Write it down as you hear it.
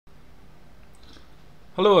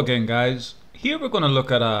Hello again, guys. Here we're going to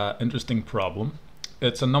look at an interesting problem.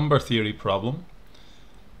 It's a number theory problem,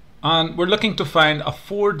 and we're looking to find a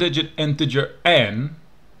 4-digit integer n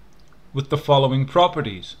with the following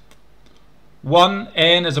properties. 1,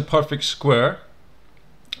 n is a perfect square,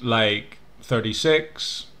 like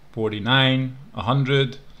 36, 49,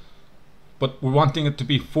 100, but we're wanting it to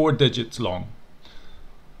be 4 digits long.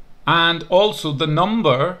 And also the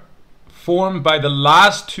number formed by the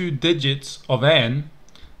last 2 digits of n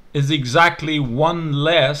is exactly 1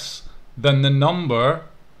 less than the number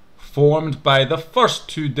formed by the first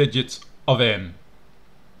 2 digits of n.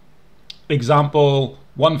 Example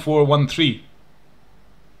 1413.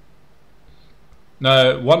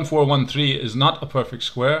 Now 1413 is not a perfect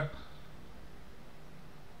square,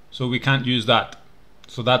 so we can't use that.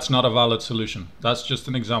 So that's not a valid solution. That's just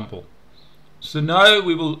an example. So now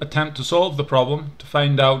we will attempt to solve the problem to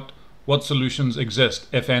find out what solutions exist,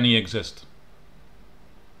 if any exist.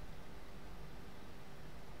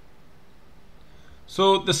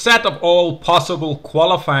 So the set of all possible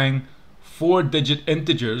qualifying 4-digit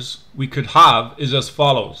integers we could have is as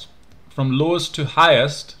follows. From lowest to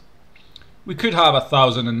highest, we could have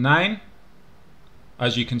 1009.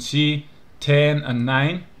 As you can see, 10 and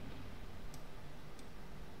 9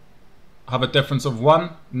 have a difference of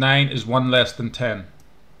 1. 9 is 1 less than 10.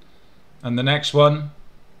 And the next one,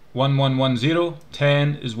 1110,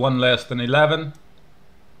 10 is 1 less than 11,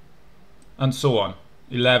 and so on.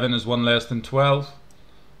 11 is 1 less than 12.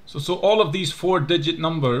 So all of these 4-digit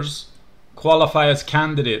numbers qualify as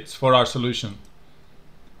candidates for our solution.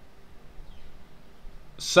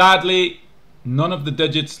 Sadly, none of the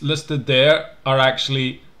digits listed there are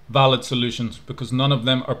actually valid solutions because none of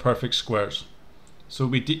them are perfect squares. So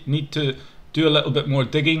we need to do a little bit more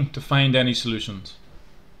digging to find any solutions.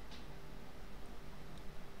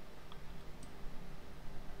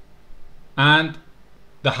 And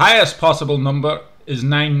the highest possible number is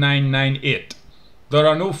 9998. There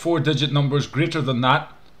are no 4-digit numbers greater than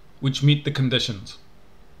that which meet the conditions,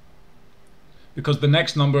 because the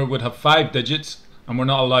next number would have 5 digits and we're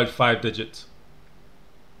not allowed 5 digits.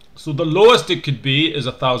 So the lowest it could be is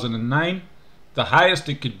 1009. The highest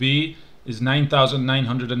it could be is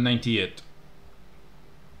 9998.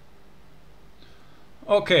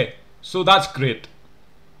 Okay, so that's great,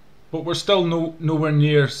 but we're still nowhere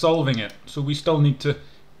near solving it, so we still need to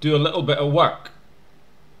do a little bit of work.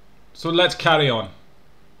 So let's carry on.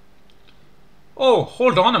 Oh,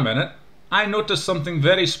 hold on a minute. I noticed something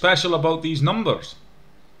very special about these numbers.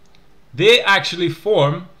 They actually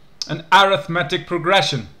form an arithmetic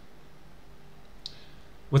progression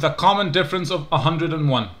with a common difference of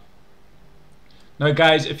 101. Now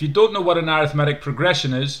guys, if you don't know what an arithmetic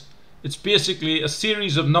progression is, it's basically a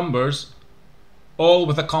series of numbers all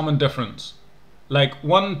with a common difference. Like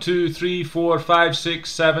 1, 2, 3, 4, 5, 6,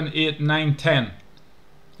 7, 8, 9, 10.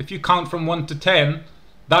 If you count from 1 to 10,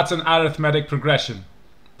 that's an arithmetic progression.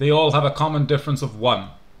 They all have a common difference of 1.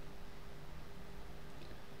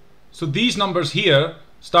 So these numbers here,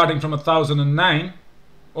 starting from 1009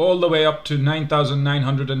 all the way up to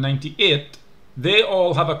 9998, they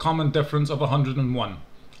all have a common difference of 101.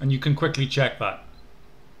 And you can quickly check that.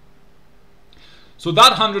 So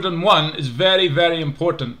that 101 is very, very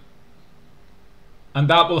important. And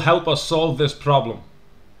that will help us solve this problem.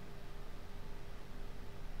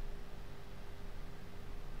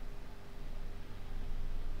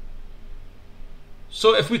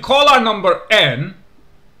 So if we call our number n,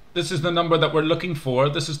 this is the number that we're looking for.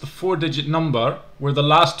 This is the 4-digit number where the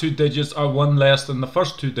last 2 digits are 1 less than the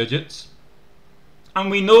first 2 digits. And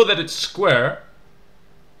we know that it's square,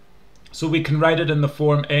 so we can write it in the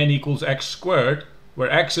form n equals x squared, where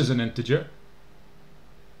x is an integer.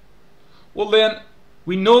 Well then,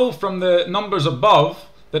 we know from the numbers above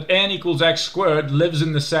that n equals x squared lives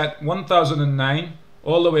in the set 1009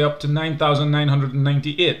 all the way up to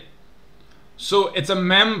 9998. So it's a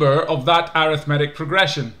member of that arithmetic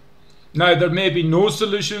progression. Now there may be no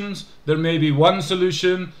solutions, there may be one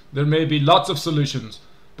solution, there may be lots of solutions.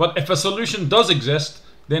 But if a solution does exist,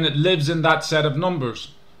 then it lives in that set of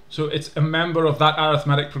numbers. So it's a member of that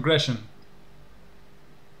arithmetic progression.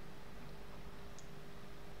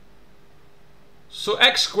 So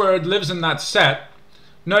x squared lives in that set.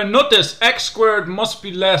 Now notice x squared must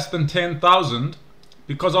be less than 10,000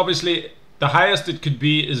 because obviously the highest it could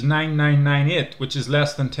be is 9998, which is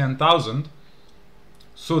less than 10,000.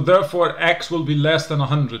 So therefore x will be less than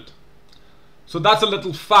 100. So that's a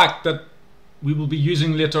little fact that we will be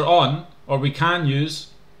using later on, or we can use,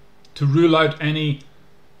 to rule out any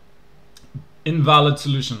invalid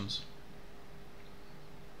solutions.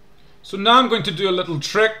 So now I'm going to do a little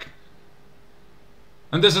trick,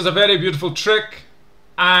 and this is a very beautiful trick.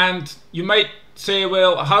 And you might say,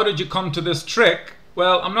 well, how did you come to this trick?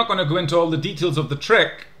 Well, I'm not going to go into all the details of the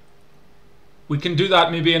trick. We can do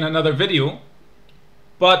that maybe in another video.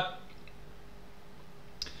 But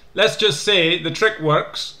let's just say the trick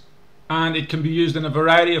works and it can be used in a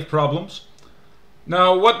variety of problems.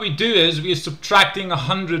 Now what we do is we are subtracting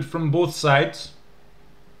 100 from both sides.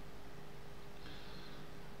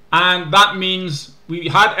 And that means we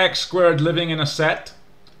had x squared living in a set.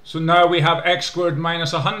 So now we have x squared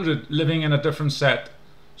minus 100 living in a different set.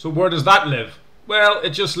 So where does that live? Well, it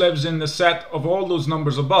just lives in the set of all those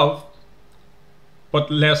numbers above,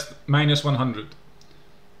 but less minus 100.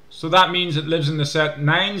 So that means it lives in the set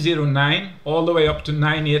 909 all the way up to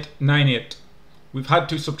 9898. We've had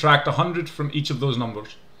to subtract 100 from each of those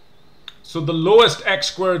numbers. So the lowest x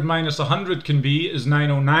squared minus 100 can be is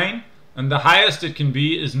 909, and the highest it can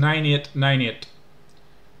be is 9898.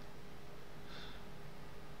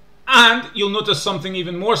 And you'll notice something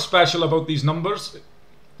even more special about these numbers.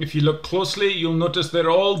 If you look closely, you'll notice they're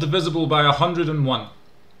all divisible by 101.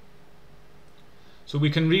 So we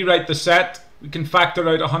can rewrite the set. We can factor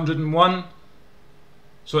out 101.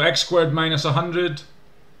 So x squared minus 100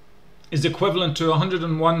 is equivalent to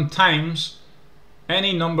 101 times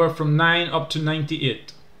any number from 9 up to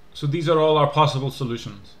 98. So these are all our possible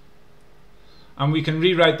solutions. And we can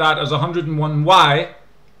rewrite that as 101y,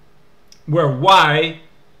 where y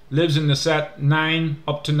lives in the set 9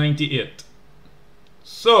 up to 98.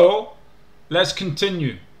 So let's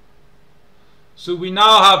continue. So we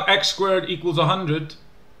now have x squared equals 100.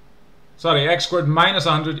 Sorry, x squared minus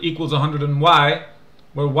 100 equals 100y,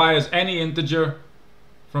 where y is any integer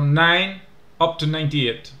from 9 up to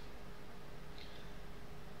 98.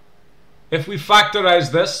 If we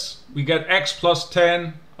factorize this, we get x plus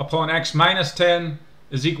 10 upon x minus 10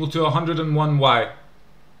 is equal to 101y.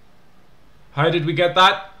 How did we get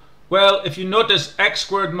that? Well, if you notice, x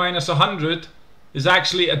squared minus 100 is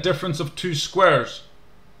actually a difference of two squares.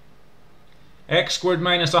 X squared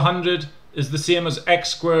minus 100 is the same as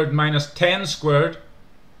x squared minus 10 squared.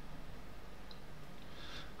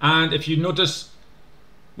 And if you notice,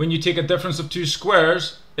 when you take a difference of two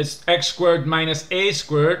squares, it's x squared minus a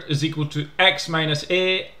squared is equal to x minus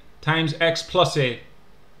a times x plus a.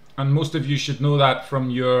 And most of you should know that from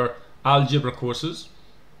your algebra courses.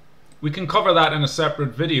 We can cover that in a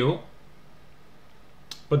separate video.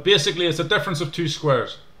 But basically it's a difference of two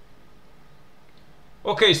squares.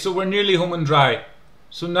 Okay, so we're nearly home and dry.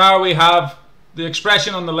 So now we have the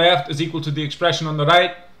expression on the left is equal to the expression on the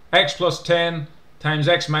right. X plus 10 times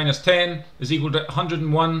x minus 10 is equal to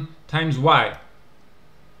 101 times y.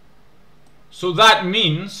 So that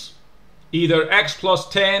means either x plus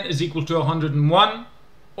 10 is equal to 101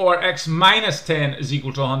 or x minus 10 is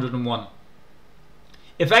equal to 101.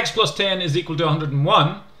 If x plus 10 is equal to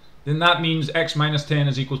 101, then that means x minus 10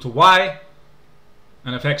 is equal to y.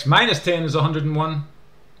 And if x minus 10 is 101,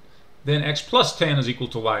 then x plus 10 is equal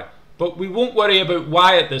to y. But we won't worry about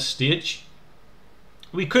y at this stage.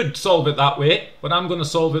 We could solve it that way, but I'm going to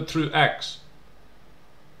solve it through x.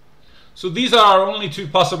 So these are our only two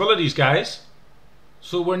possibilities, guys.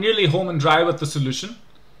 So we're nearly home and dry with the solution.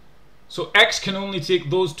 So x can only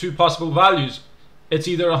take those two possible values. It's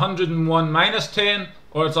either 101 minus 10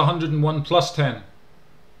 or it's 101 plus 10.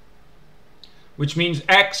 Which means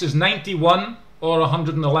x is 91 or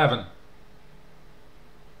 111.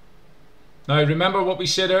 Now remember what we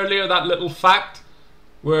said earlier, that little fact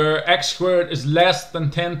where x squared is less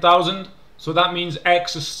than 10,000. So that means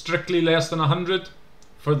x is strictly less than 100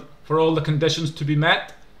 for all the conditions to be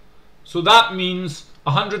met. So that means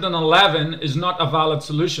 111 is not a valid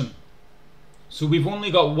solution. So we've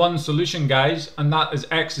only got one solution, guys, and that is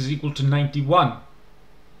x is equal to 91.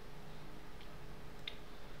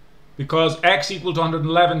 Because x equal to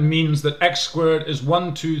 111 means that x squared is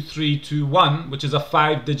 12321, which is a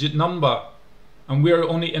 5-digit number. And we're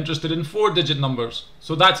only interested in 4-digit numbers.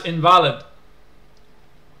 So that's invalid.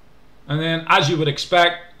 And then, as you would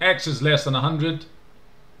expect, x is less than 100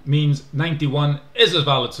 means 91 is a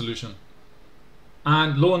valid solution.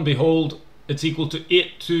 And lo and behold, it's equal to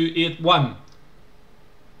 8281.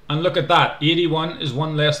 And look at that, 81 is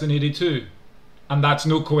 1 less than 82. And that's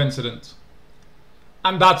no coincidence.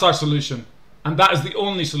 And that's our solution. And that is the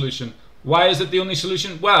only solution. Why is it the only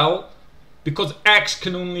solution? Well, because x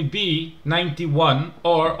can only be 91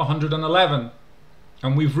 or 111.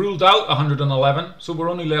 And we've ruled out 111, so we're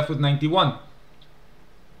only left with 91.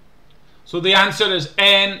 So the answer is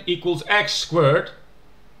n equals x squared,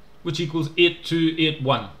 which equals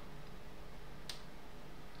 8281.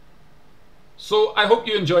 So I hope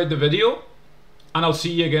you enjoyed the video, and I'll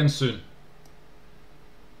see you again soon.